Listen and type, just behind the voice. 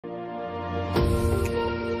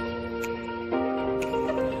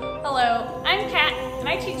Hello, I'm Kat, and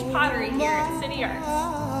I teach pottery here at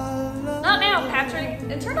CityArts. Not now, Patrick,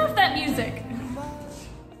 and turn off that music.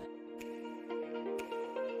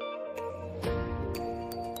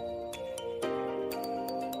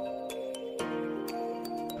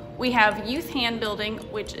 We have youth hand building,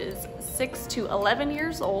 which is 6 to 11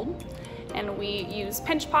 years old, and we use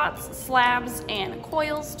pinch pots, slabs, and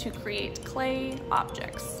coils to create clay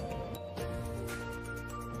objects.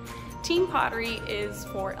 Teen pottery is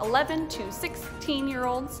for 11 to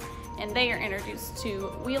 16-year-olds, and they are introduced to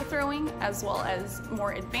wheel throwing as well as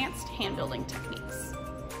more advanced hand building techniques.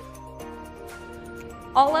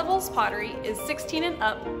 All levels pottery is 16 and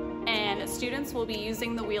up, and students will be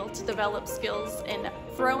using the wheel to develop skills in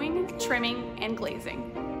throwing, trimming, and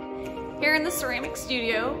glazing. Here in the ceramic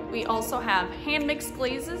studio, we also have hand-mixed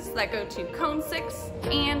glazes that go to cone 6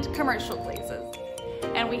 and commercial glazes.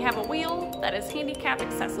 And we have a wheel that is handicap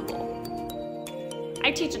accessible.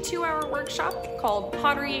 I teach a 2-hour workshop called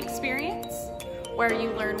Pottery Experience, where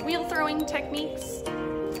you learn wheel throwing techniques.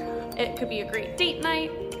 It could be a great date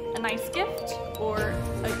night, a nice gift, or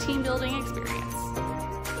a team building experience.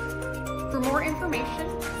 For more information,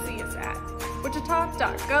 see us at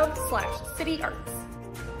Wichita.gov/CityArts.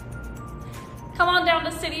 Come on down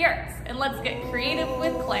to CityArts and let's get creative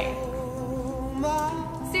with clay.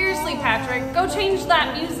 Seriously, Patrick, go change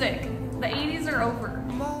that music. The 80s are over.